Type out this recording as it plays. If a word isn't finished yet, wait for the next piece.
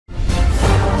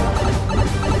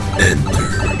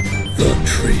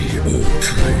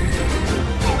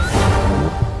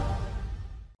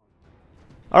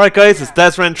Alright guys, it's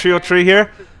Dazran303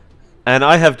 here, and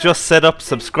I have just set up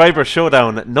Subscriber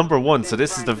Showdown #1, so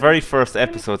this is the very first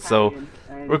episode, so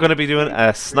we're going to be doing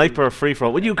a sniper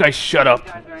free-for-all. Will you guys shut up?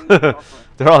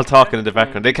 They're all talking in the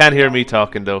background. They can't hear me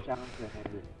talking though.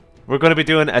 We're going to be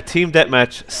doing a team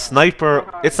deathmatch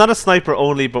sniper. It's not a sniper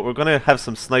only, but we're going to have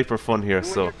some sniper fun here,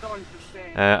 so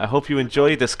I hope you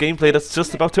enjoy this gameplay that's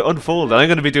just about to unfold, and I'm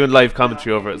going to be doing live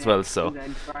commentary over it as well, so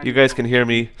you guys can hear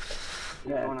me.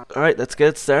 Alright, let's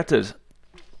get started.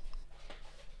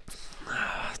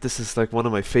 This is like one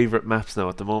of my favorite maps now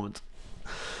at the moment.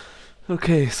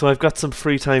 Okay, so I've got some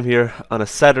free time here on a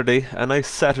Saturday, a nice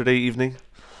Saturday evening.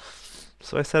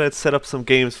 So I said I'd set up some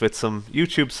games with some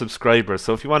YouTube subscribers.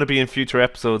 So if you want to be in future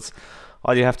episodes,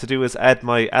 all you have to do is add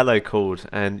my ally code,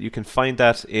 and you can find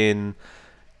that in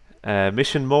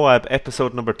Mission MOAB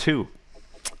episode #2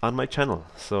 on my channel.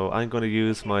 So I'm going to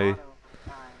use my...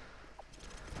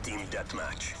 Team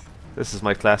deathmatch. This is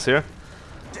my class here.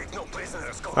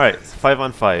 Alright, 5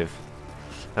 on 5.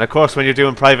 And of course when you're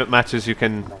doing private matches you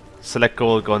can select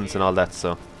gold guns and all that,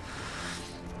 so.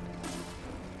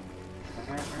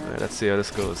 Alright, let's see how this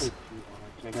goes.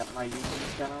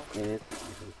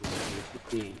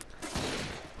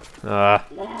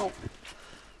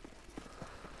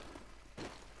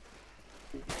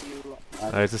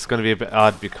 Alright, this is going to be a bit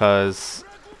odd because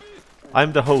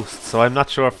I'm the host, so I'm not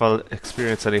sure if I'll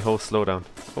experience any host slowdown.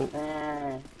 Oh.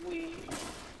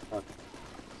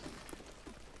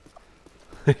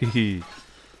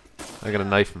 I'm gonna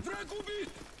knife him.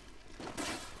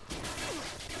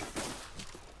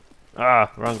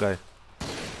 Ah, wrong guy.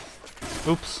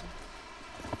 Oops.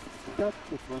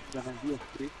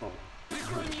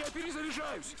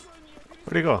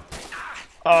 Where'd he go?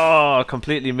 Oh,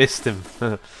 completely missed him.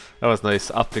 That was nice.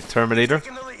 Optic Terminator.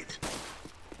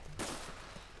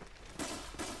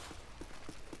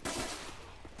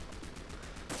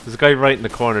 There's a guy right in the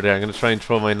corner there. I'm going to try and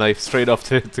throw my knife straight up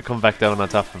to come back down on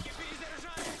top of him.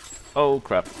 Oh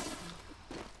crap.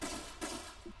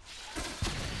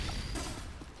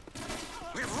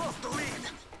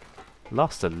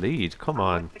 Lost the lead? Come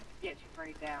on.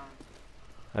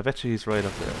 I bet you he's right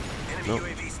up there. Nope.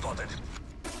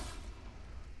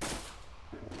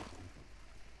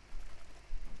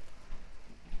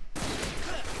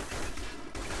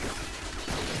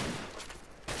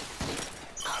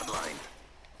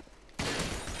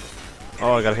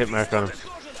 Oh, I got a hit mark on him.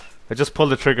 I just pulled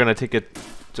the trigger and I think it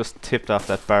just tipped off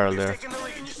that barrel there.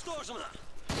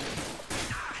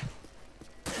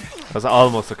 That was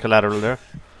almost a collateral there.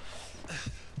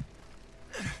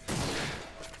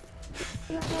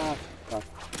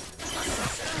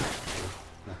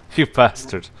 You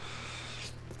bastard.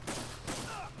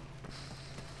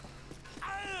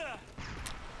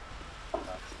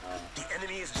 The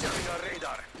enemy is jamming our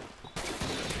radar.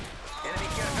 Enemy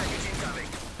care package incoming.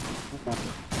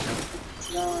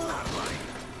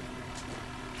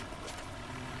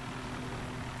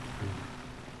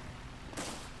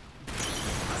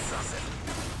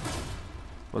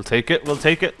 We'll take it, we'll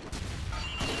take it.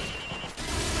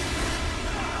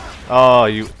 Oh,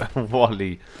 you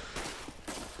Wally.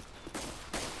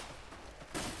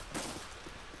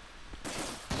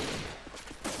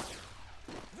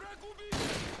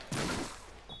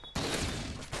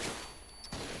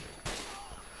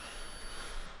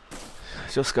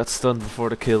 Just got stunned before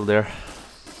the kill there.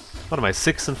 What am I,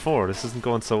 6 and 4? This isn't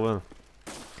going so well.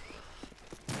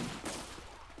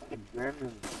 They're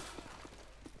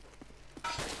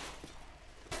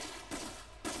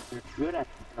good at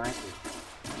sniping.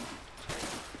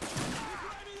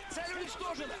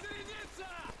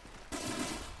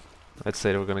 I'd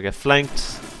say we're gonna get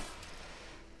flanked.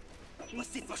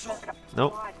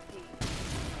 Nope.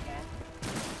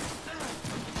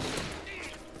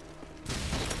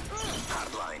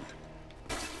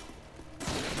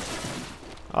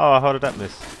 Oh, how did that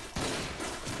miss?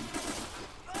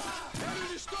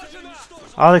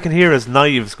 All I can hear is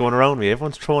knives going around me.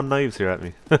 Everyone's throwing knives here at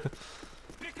me.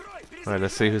 Alright,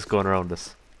 let's see who's going around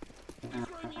us.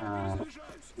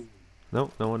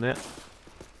 Nope, no one yet.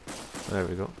 There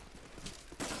we go.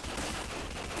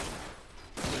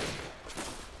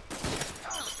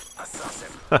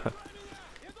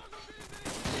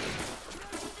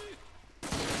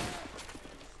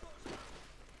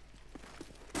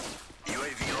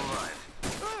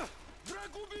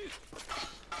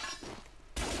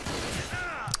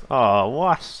 Oh,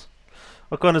 what?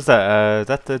 What gun is that? Is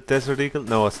that the Desert Eagle?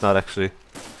 No, it's not actually.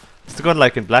 It's the gun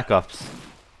like in Black Ops.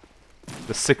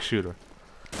 The 6-shooter.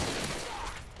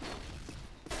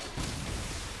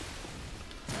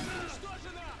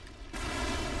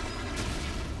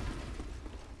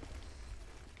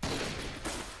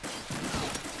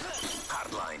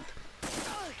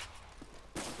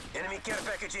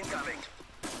 package incoming.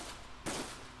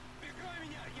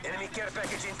 Enemy care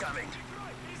package incoming.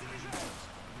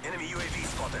 Enemy UAV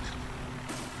spotted.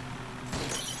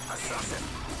 Assassin.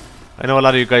 I know a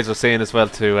lot of you guys are saying as well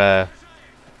to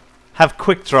have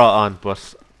quick draw on,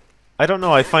 but I don't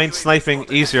know, I find sniping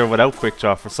easier without quick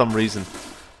draw for some reason.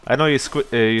 I know you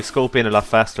scope in a lot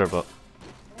faster, but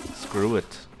screw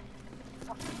it.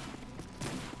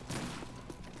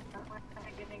 I'm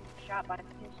getting shot by a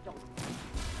pistol.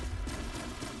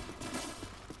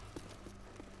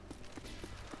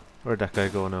 Where'd that guy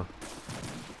go now?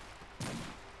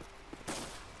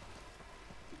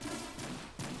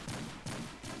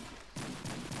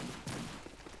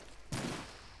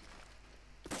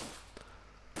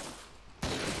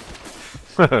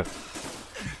 The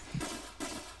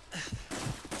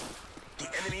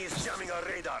enemy is jamming our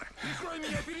radar.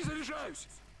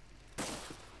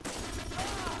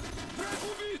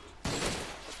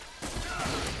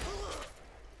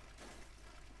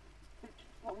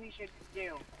 What we should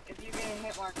do, if you get a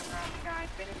hit marker around the guy,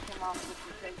 finish him off with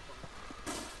your pistol.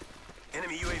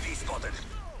 Enemy UAV spotted.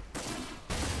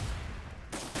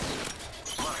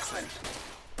 Marksman.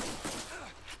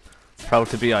 Proud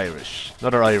to be Irish.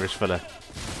 Another Irish fella.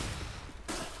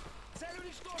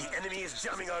 The enemy is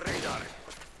jamming our radar.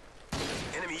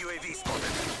 Enemy UAV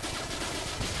spotted.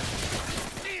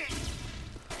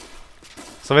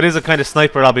 So it is a kind of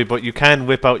sniper lobby, but you can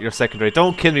whip out your secondary.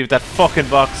 Don't kill me with that fucking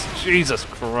box. Jesus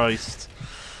Christ.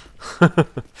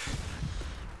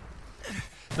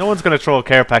 No one's gonna throw a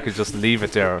care package, just leave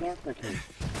it there.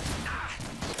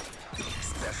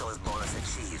 Specialist bonus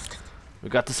achieved. We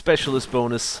got the specialist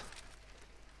bonus.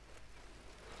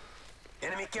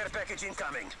 Enemy care package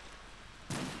incoming.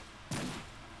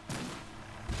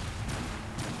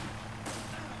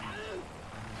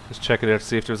 Just check it out to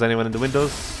see if there's anyone in the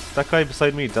windows. That guy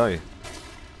beside me died.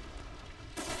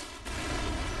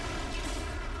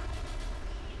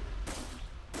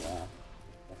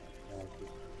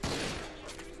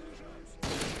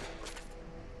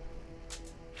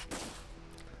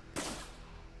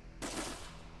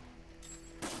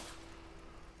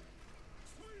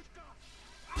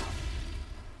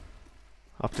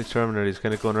 Optic Terminator, he's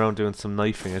kind of going around doing some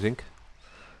knifing, I think.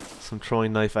 Some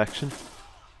throwing knife action.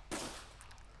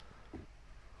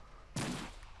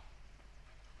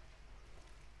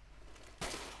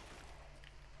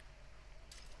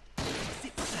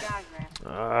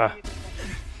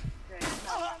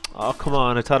 Oh, come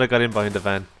on, I thought I got in behind the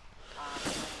van.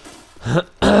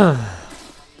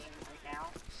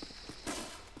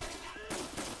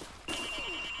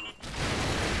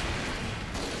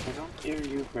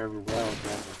 Very well,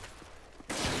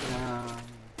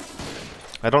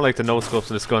 I don't like the no scopes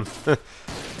in this gun. In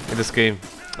this game.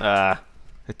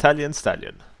 Italian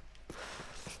Stallion.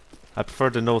 I prefer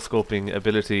the no scoping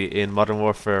ability in Modern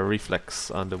Warfare Reflex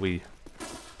on the Wii.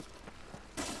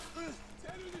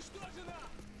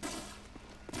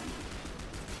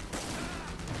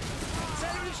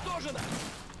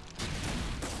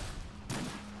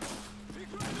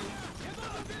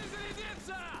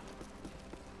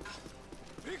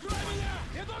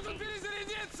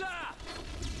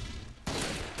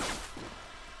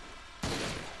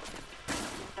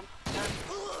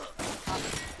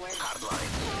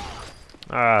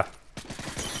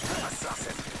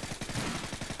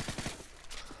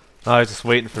 I was just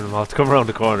waiting for them all to come around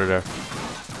the corner there.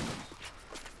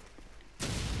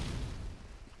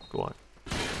 Go on.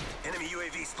 Enemy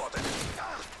UAV spotted.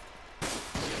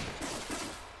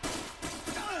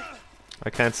 I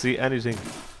can't see anything.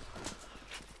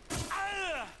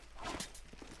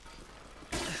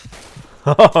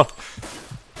 Oh,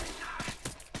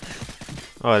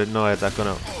 I didn't know I had that gun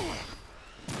out.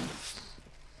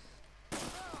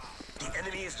 The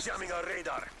enemy is jamming our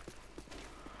radar.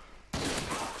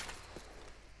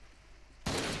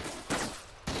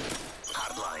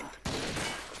 Hardline.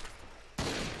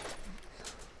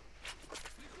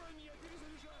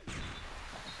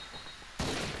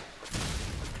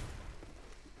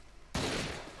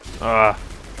 Ah.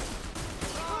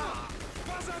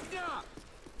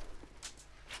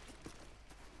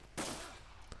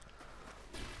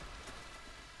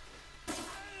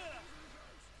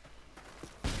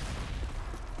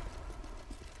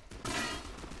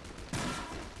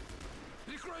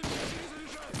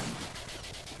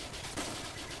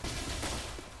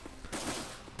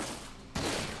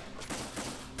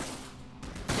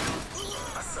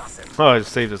 Oh, I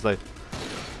just saved his life.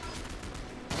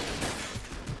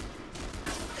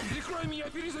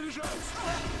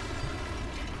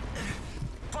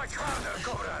 Fight harder,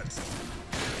 comrades.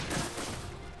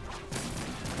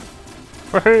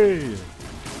 Hey!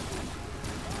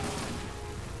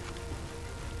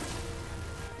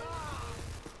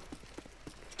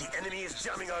 is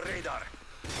jamming our radar.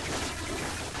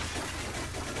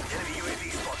 Enemy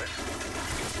UAV spotted.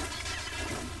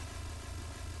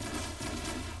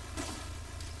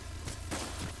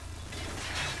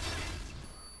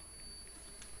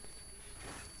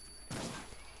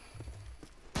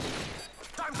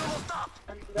 Time's almost up.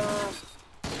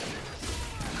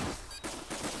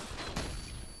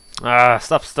 Ah,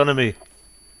 stop stunning me.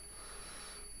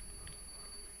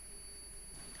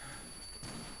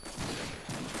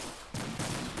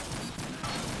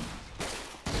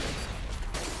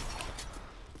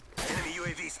 Enemy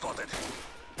UAV spotted.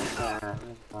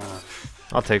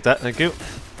 I'll take that, thank you.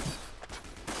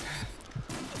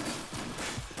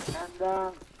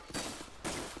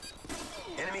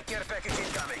 Enemy care package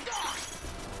incoming.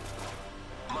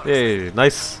 Hey,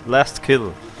 nice last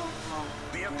kill.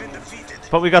 We have been defeated.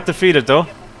 But we got defeated though.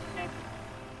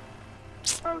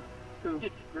 It's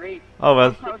great. Oh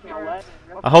well.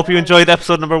 I hope you enjoyed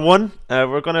episode number 1.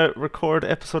 We're gonna record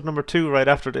episode number 2 right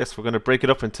after this. We're gonna break it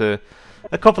up into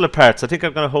a couple of parts. I think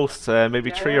I'm gonna host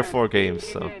maybe 3 or 4 games.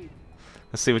 So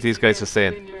let's see what these guys are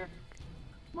saying.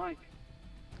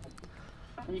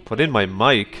 Put in my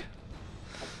mic.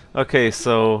 Okay,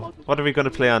 so what are we gonna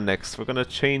play on next? We're gonna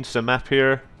change the map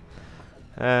here.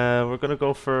 We're gonna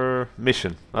go for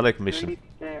mission. I like mission.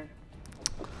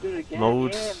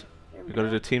 Modes. We're gonna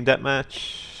do team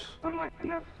deathmatch.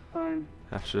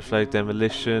 After the flag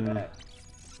demolition.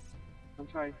 I'm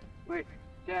sorry. Wait,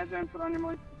 Jazz, put on your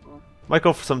mic. Might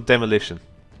go for some demolition.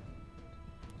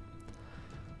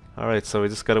 Alright, so we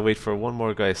just gotta wait for one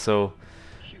more guy. So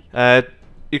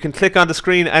you can click on the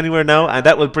screen anywhere now, and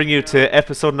that will bring you to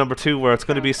episode number 2, where it's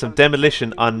going to be some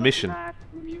demolition on mission.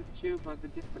 YouTube was a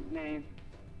different name.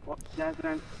 Jazz,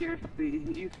 seriously,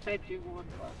 you said you would.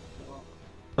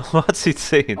 What's he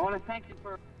saying? I want to thank you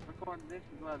for recording this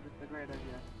as well. This is a great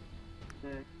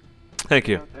idea. Thank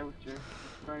you. There with your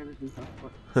subscribers and stuff,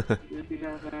 but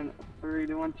I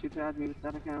really want you to add me with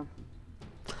that account.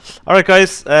 Alright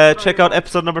guys, check out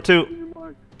episode number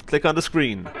 2. Click on the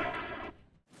screen.